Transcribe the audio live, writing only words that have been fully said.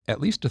At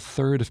least a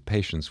third of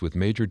patients with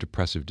major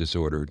depressive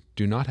disorder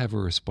do not have a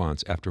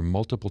response after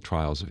multiple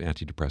trials of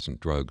antidepressant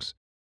drugs,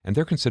 and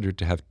they're considered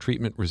to have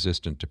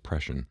treatment-resistant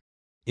depression.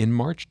 In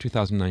March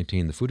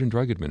 2019, the Food and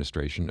Drug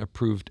Administration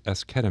approved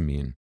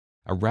esketamine,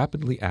 a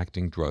rapidly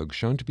acting drug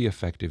shown to be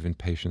effective in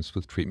patients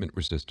with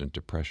treatment-resistant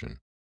depression.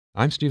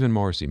 I'm Stephen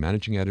Morrissey,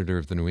 managing editor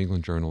of the New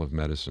England Journal of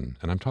Medicine,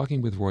 and I'm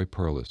talking with Roy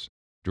Perlis,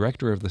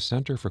 director of the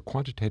Center for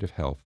Quantitative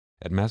Health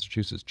at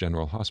Massachusetts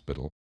General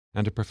Hospital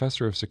and a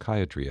professor of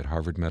psychiatry at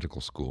Harvard Medical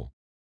School.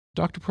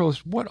 Dr.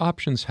 Perlis, what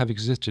options have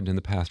existed in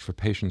the past for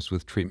patients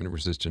with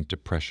treatment-resistant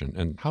depression,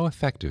 and how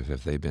effective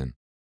have they been?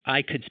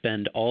 I could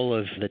spend all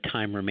of the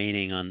time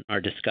remaining on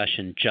our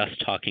discussion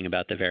just talking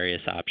about the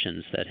various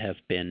options that have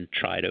been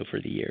tried over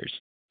the years.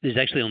 There's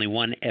actually only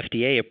one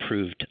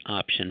FDA-approved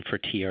option for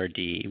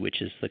TRD,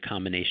 which is the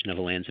combination of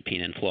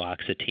olanzapine and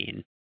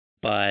fluoxetine.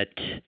 But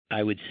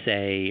I would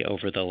say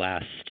over the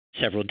last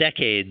several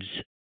decades,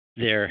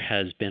 there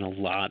has been a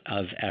lot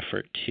of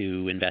effort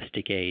to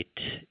investigate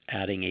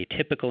adding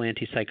atypical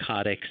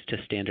antipsychotics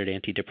to standard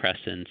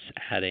antidepressants,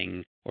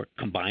 adding or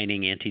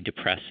combining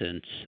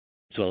antidepressants,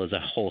 as well as a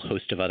whole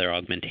host of other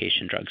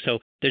augmentation drugs. So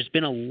there's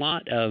been a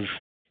lot of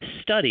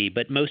study,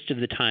 but most of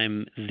the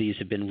time these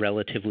have been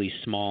relatively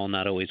small,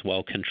 not always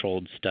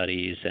well-controlled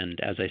studies. And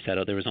as I said,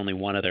 there was only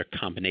one other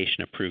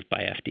combination approved by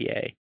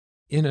FDA.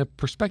 In a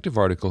Perspective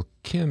article,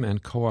 Kim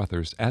and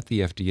co-authors at the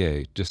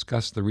FDA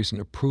discussed the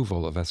recent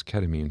approval of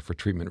esketamine for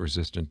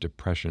treatment-resistant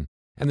depression,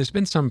 and there's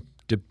been some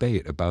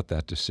debate about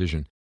that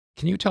decision.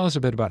 Can you tell us a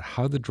bit about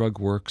how the drug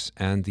works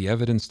and the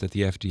evidence that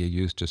the FDA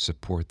used to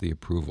support the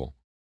approval?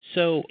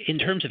 So in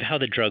terms of how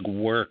the drug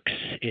works,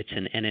 it's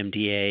an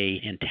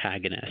NMDA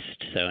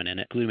antagonist, so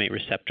an glutamate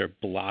receptor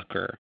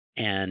blocker.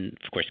 And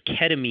of course,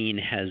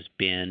 ketamine has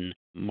been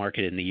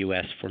marketed in the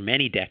U.S. for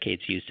many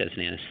decades, used as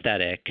an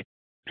anesthetic,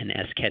 and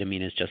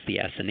esketamine is just the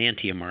S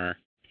enantiomer.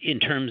 In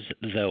terms,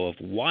 though, of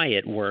why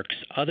it works,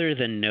 other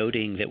than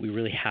noting that we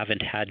really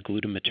haven't had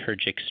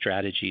glutamatergic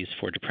strategies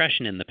for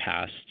depression in the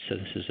past, so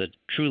this is a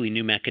truly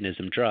new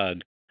mechanism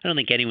drug, I don't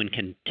think anyone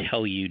can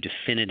tell you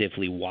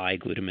definitively why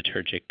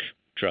glutamatergic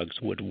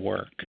drugs would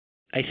work.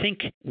 I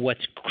think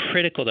what's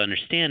critical to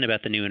understand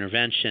about the new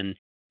intervention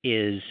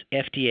is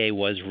FDA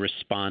was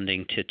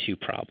responding to two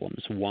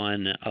problems.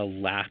 One, a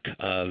lack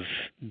of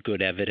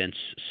good evidence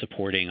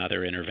supporting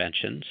other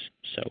interventions.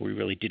 So we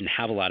really didn't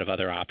have a lot of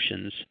other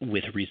options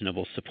with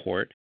reasonable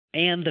support.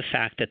 And the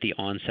fact that the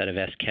onset of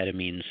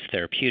eskedamine's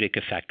therapeutic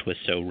effect was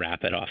so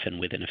rapid, often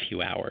within a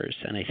few hours.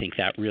 And I think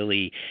that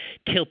really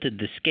tilted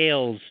the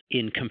scales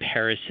in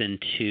comparison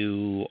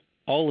to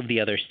all of the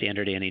other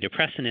standard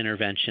antidepressant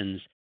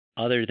interventions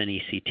other than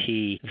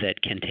ECT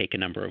that can take a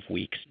number of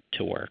weeks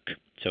to work.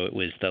 So it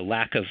was the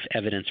lack of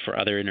evidence for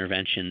other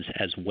interventions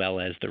as well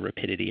as the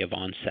rapidity of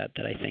onset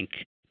that I think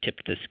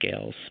tipped the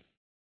scales.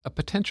 A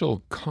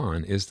potential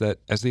con is that,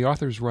 as the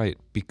authors write,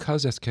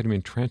 because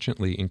esketamine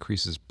transiently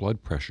increases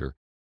blood pressure,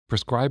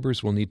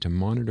 prescribers will need to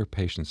monitor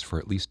patients for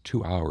at least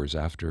 2 hours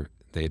after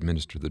they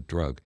administer the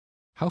drug.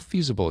 How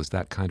feasible is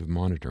that kind of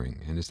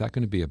monitoring, and is that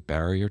going to be a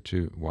barrier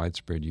to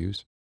widespread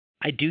use?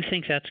 I do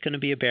think that's going to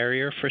be a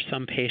barrier for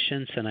some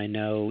patients, and I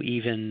know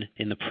even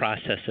in the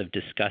process of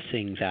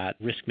discussing that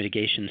risk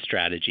mitigation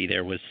strategy,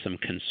 there was some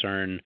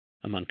concern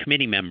among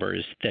committee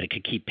members that it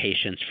could keep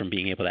patients from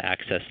being able to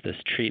access this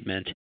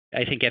treatment.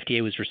 I think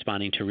FDA was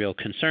responding to real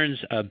concerns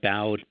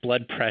about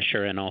blood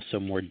pressure and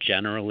also more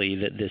generally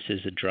that this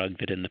is a drug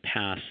that in the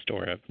past,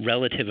 or a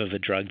relative of a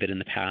drug that in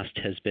the past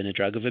has been a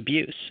drug of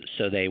abuse.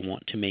 So they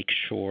want to make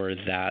sure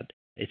that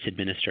it's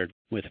administered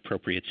with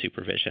appropriate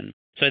supervision.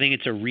 So I think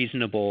it's a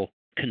reasonable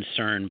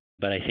concern,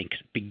 but I think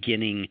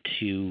beginning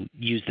to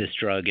use this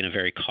drug in a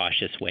very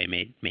cautious way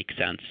may make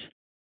sense.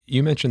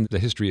 You mentioned the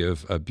history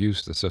of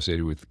abuse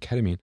associated with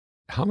ketamine.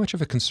 How much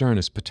of a concern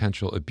is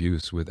potential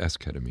abuse with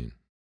esketamine?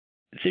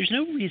 There's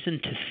no reason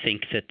to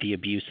think that the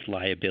abuse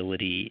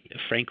liability,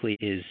 frankly,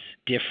 is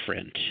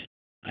different.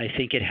 I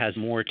think it has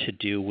more to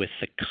do with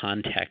the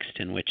context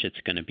in which it's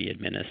going to be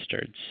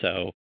administered.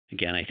 So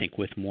again, I think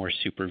with more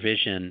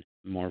supervision,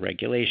 more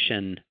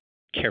regulation,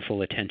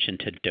 careful attention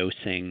to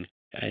dosing,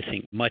 I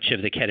think much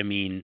of the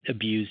ketamine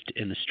abused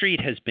in the street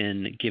has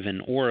been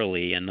given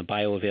orally, and the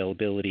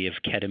bioavailability of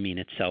ketamine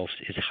itself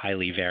is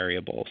highly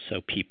variable.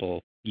 So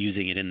people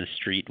using it in the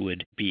street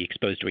would be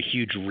exposed to a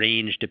huge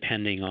range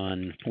depending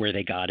on where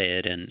they got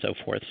it and so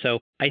forth. So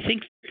I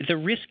think the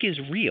risk is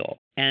real.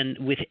 And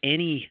with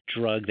any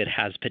drug that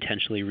has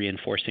potentially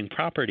reinforcing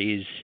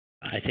properties,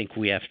 I think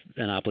we have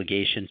an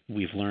obligation,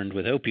 we've learned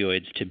with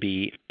opioids, to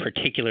be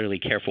particularly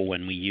careful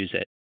when we use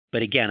it.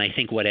 But again, I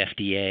think what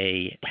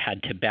FDA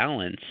had to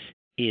balance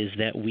is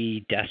that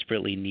we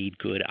desperately need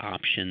good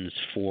options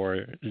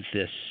for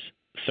this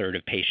third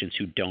of patients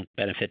who don't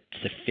benefit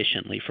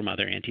sufficiently from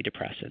other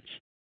antidepressants.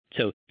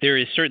 So there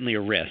is certainly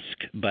a risk,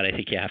 but I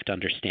think you have to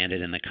understand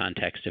it in the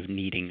context of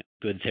needing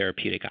good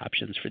therapeutic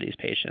options for these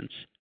patients.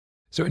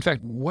 So in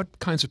fact, what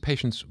kinds of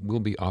patients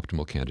will be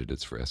optimal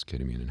candidates for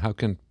esketamine, and how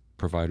can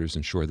providers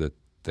ensure that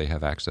they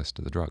have access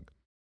to the drug?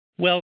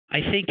 Well,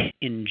 I think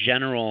in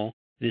general,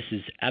 This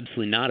is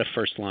absolutely not a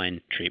first-line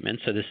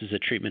treatment. So this is a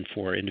treatment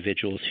for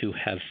individuals who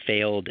have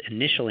failed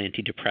initial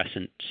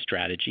antidepressant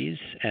strategies.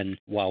 And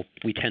while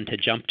we tend to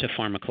jump to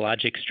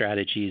pharmacologic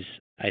strategies,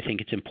 I think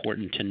it's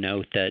important to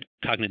note that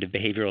cognitive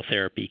behavioral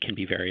therapy can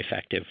be very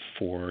effective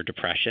for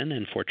depression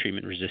and for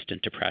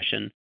treatment-resistant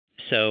depression.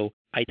 So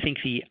I think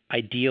the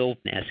ideal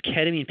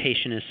esketamine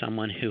patient is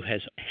someone who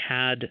has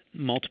had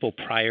multiple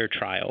prior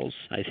trials.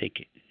 I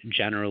think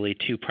generally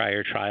 2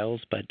 prior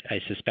trials, but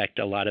I suspect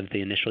a lot of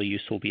the initial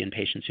use will be in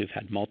patients who've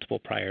had multiple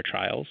prior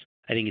trials.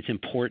 I think it's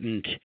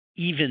important,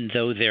 even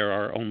though there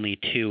are only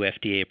 2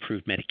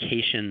 FDA-approved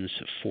medications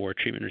for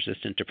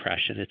treatment-resistant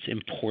depression, it's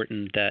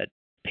important that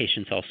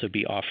patients also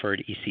be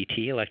offered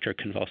ECT,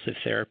 electroconvulsive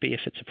therapy,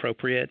 if it's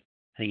appropriate.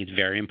 I think it's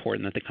very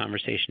important that the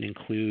conversation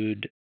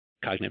include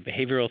cognitive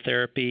behavioral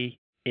therapy,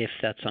 if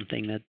that's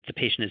something that the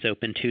patient is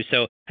open to.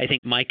 So I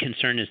think my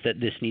concern is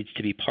that this needs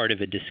to be part of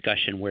a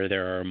discussion where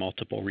there are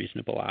multiple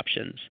reasonable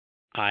options.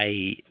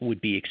 I would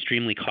be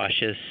extremely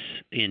cautious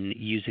in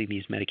using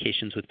these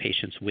medications with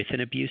patients with an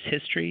abuse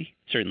history.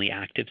 Certainly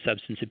active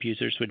substance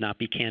abusers would not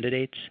be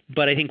candidates.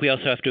 But I think we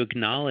also have to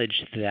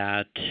acknowledge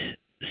that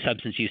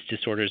substance use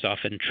disorders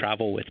often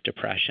travel with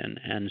depression.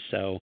 And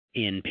so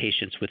in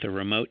patients with a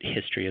remote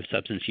history of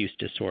substance use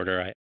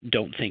disorder, I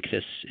don't think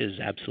this is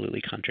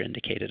absolutely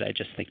contraindicated. I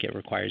just think it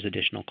requires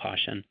additional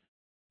caution.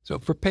 So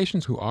for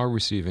patients who are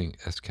receiving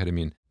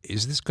esketamine,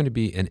 is this going to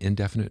be an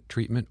indefinite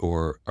treatment,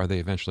 or are they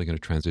eventually going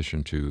to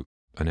transition to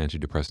an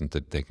antidepressant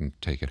that they can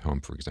take at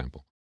home, for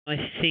example? I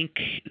think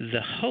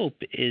the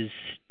hope is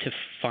to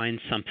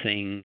find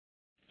something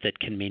that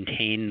can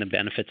maintain the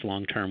benefits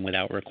long term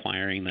without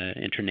requiring the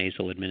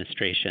intranasal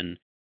administration,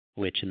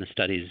 which in the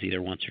studies is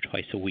either once or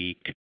twice a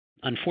week.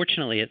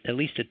 Unfortunately, at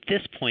least at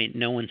this point,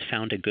 no one's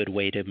found a good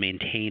way to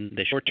maintain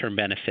the short-term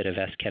benefit of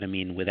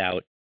esketamine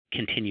without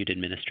continued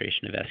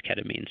administration of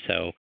esketamine.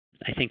 So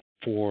I think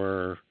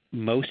for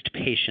most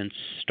patients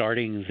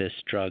starting this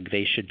drug,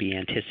 they should be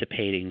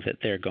anticipating that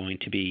they're going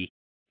to be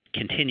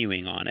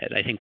continuing on it.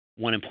 I think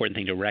one important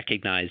thing to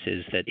recognize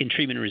is that in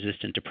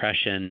treatment-resistant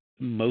depression,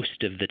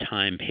 most of the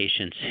time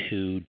patients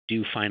who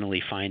do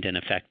finally find an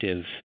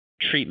effective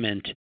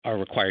treatment are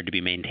required to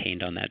be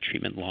maintained on that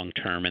treatment long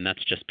term. And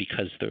that's just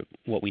because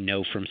what we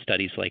know from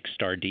studies like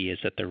STAR*D is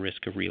that the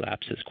risk of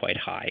relapse is quite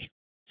high.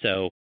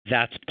 So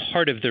that's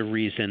part of the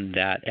reason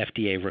that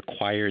FDA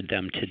required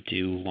them to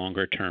do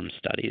longer term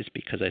studies,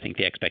 because I think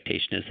the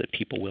expectation is that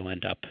people will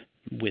end up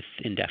with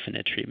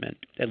indefinite treatment,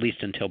 at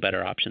least until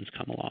better options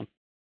come along.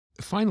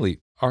 Finally,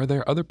 are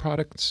there other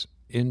products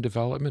in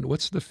development?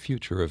 What's the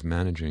future of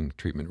managing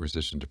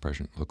treatment-resistant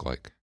depression look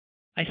like?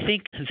 I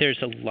think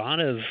there's a lot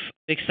of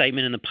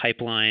excitement in the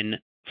pipeline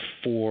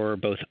for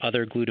both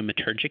other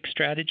glutamatergic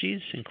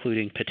strategies,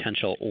 including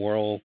potential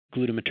oral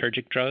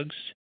glutamatergic drugs.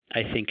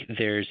 I think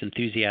there's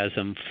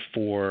enthusiasm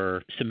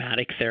for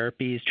somatic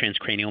therapies,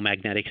 transcranial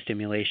magnetic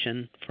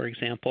stimulation, for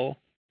example,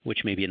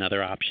 which may be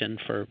another option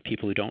for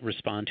people who don't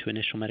respond to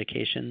initial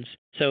medications.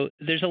 So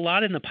there's a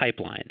lot in the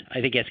pipeline.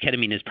 I think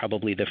esketamine is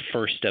probably the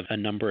first of a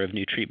number of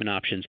new treatment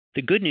options.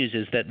 The good news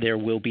is that there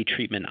will be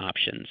treatment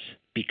options,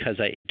 because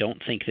I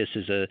don't think this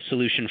is a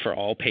solution for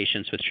all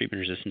patients with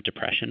treatment-resistant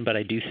depression, but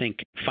I do think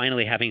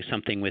finally having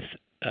something with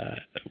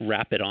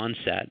rapid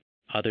onset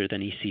other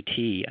than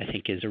ECT, I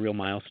think is a real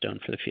milestone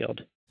for the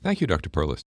field. Thank you, Dr. Perlis.